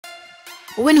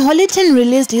When Hollyton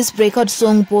released his breakout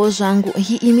song Bo Zwangu,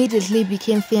 he immediately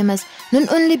became famous, not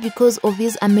only because of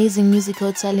his amazing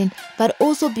musical talent, but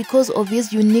also because of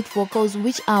his unique vocals,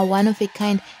 which are one of a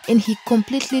kind, and he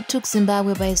completely took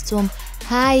Zimbabwe by storm.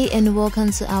 Hi and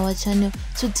welcome to our channel.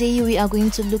 Today we are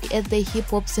going to look at the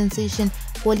hip-hop sensation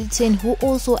Hollyton, who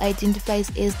also identifies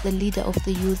as the leader of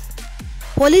the youth.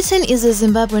 Hollyton is a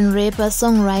Zimbabwean rapper,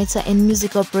 songwriter and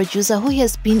musical producer who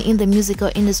has been in the musical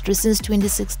industry since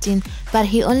 2016, but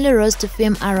he only rose to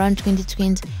fame around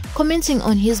 2020. Commenting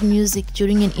on his music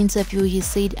during an interview, he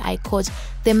said, I quote,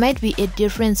 "There might be a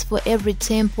difference for every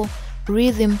tempo,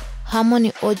 rhythm,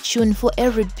 harmony or tune, for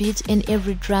every beat and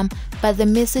every drum, but the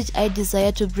message I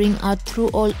desire to bring out through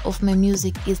all of my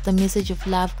music is the message of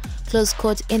love," close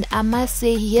quote. And I must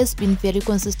say he has been very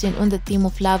consistent on the theme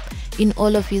of love in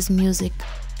all of his music.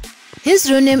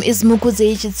 His real name is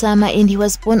Mukudzi Chitsama and he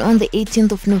was born on the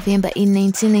 18th of November in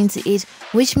 1998,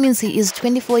 which means he is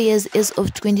 24 years as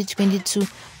of 2022.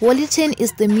 Hollyton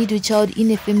is the middle child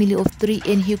in a family of 3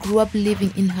 and he grew up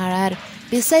living in Harare.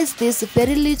 Besides this,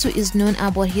 very little is known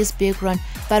about his background,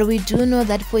 but we do know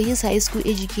that for his high school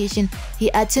education, he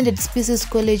attended Species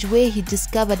College where he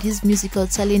discovered his musical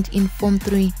talent in Form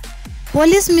 3.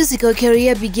 Holly's musical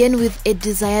career began with a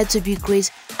desire to be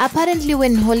great. Apparently,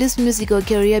 when Holly's musical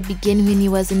career began when he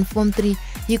was in Form 3,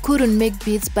 he couldn't make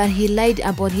beats, but he lied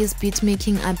about his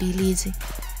beat-making ability.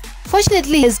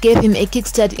 Fortunately, this gave him a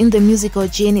kickstart in the musical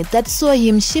journey that saw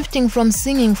him shifting from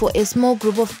singing for a small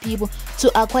group of people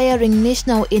to acquiring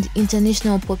national and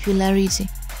international popularity.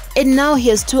 And now he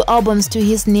has 2 albums to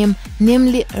his name,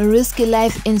 namely Risky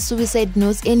Life and Suicide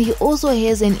Notes, and he also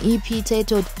has an EP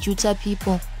titled Juta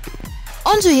People.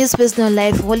 Onto his personal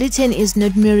life, Hollyton is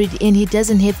not married and he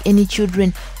doesn't have any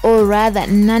children, or rather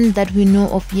none that we know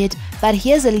of yet, but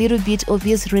here's a little bit of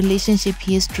his relationship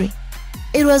history.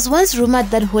 It was once rumored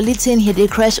that Hollyton had a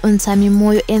crush on Tammy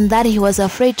Moyo and that he was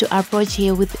afraid to approach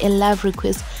her with a love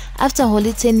request after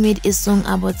Hollyton made a song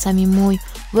about Tammy Moyo.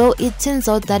 Well, it turns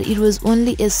out that it was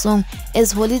only a song,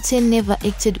 as Hollyton never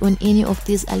acted on any of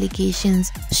these allegations.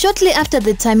 Shortly after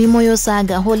the Tammy Moyo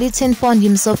saga, Hollyton found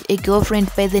himself a girlfriend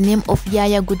by the name of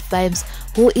Yaya Good Vibes,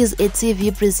 who is a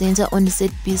TV presenter on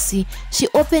ZBC. She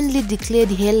openly declared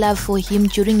her love for him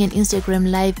during an Instagram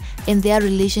live and their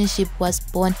relationship was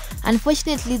born.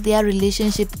 Unfortunately, their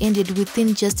relationship ended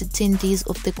within just 10 days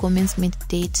of the commencement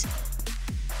date.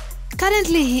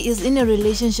 Currently, he is in a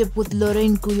relationship with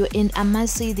Lorraine Guyo and I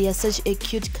must say they are such a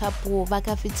cute couple.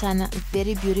 Vakafitana,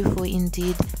 very beautiful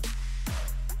indeed.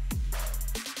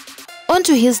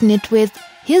 Onto his net worth.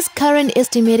 His current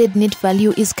estimated net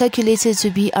value is calculated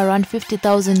to be around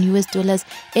 $50,000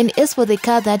 and as for the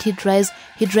car that he drives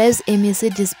a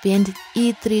Mercedes-Benz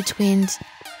E320.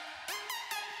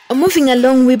 Moving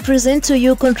along, we present to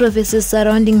you controversies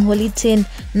surrounding Hollyton.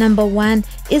 Number 1,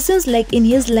 it seems like in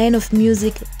his line of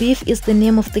music, beef is the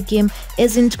name of the game,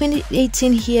 as in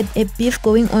 2018 he had a beef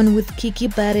going on with Kiki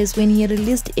Barres when he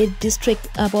released a diss track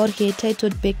about her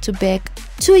titled Back to Back.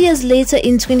 2 years later,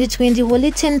 in 2020,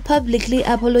 Hollyton publicly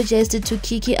apologized to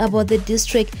Kiki about the diss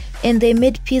track and they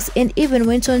made peace and even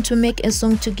went on to make a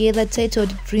song together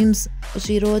titled Dreams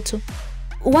Ziroto.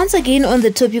 Once again on the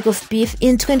topic of beef,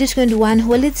 in 2021,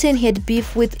 Hollyton had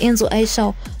beef with Enzo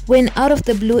Aishau when out of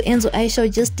the blue Enzo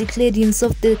Aishau just declared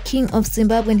himself the king of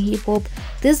Zimbabwean hip-hop.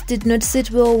 This did not sit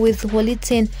well with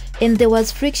Hollyton and there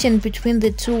was friction between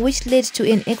the two which led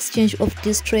to an exchange of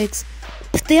diss tracks.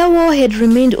 If their war had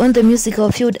remained on the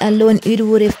musical field alone, it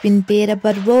would have been better,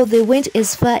 but well, they went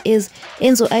as far as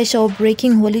Enzo Aishau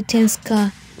breaking Hollyton's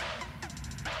car.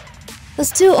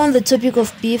 Still on the topic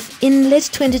of beef, in late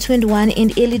 2021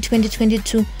 and early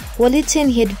 2022,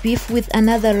 Hollyton had beef with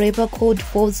another rapper called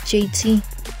Folds JT.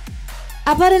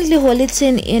 Apparently,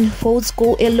 Hollyton and Folds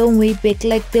go a long way back,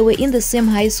 like they were in the same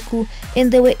high school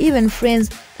and they were even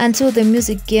friends until the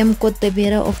music game got the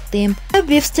better of them. The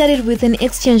beef started with an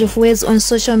exchange of words on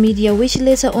social media which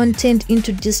later on turned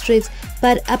into diss tracks,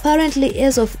 but apparently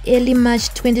as of early March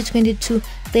 2022,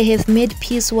 they have made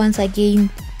peace once again.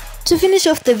 To finish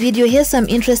off the video, here's some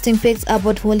interesting facts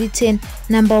about Hollyton.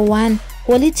 Number 1,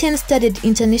 Hollyton studied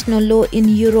international law in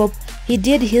Europe. He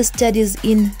did his studies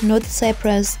in North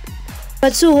Cyprus.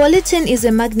 But 2, Hollyton is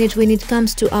a magnet when it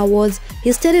comes to awards.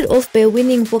 He started off by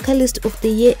winning Vocalist of the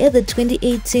Year at the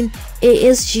 2018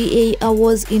 ASGA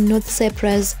Awards in North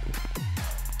Cyprus.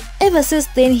 Ever since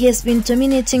then, he has been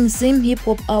dominating Zim Hip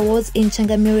Hop Awards and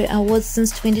Changamire Awards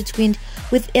since 2020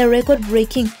 with a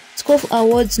record-breaking 12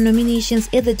 awards nominations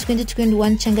at the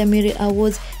 2021 Changamire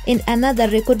Awards and another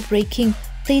record-breaking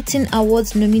 13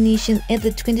 awards nominations at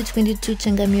the 2022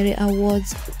 Changamire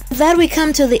Awards. With that, we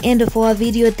come to the end of our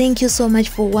video. Thank you so much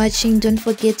for watching. Don't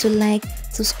forget to like,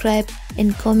 subscribe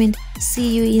and comment.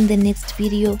 See you in the next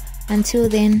video. Until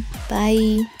then,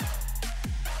 bye.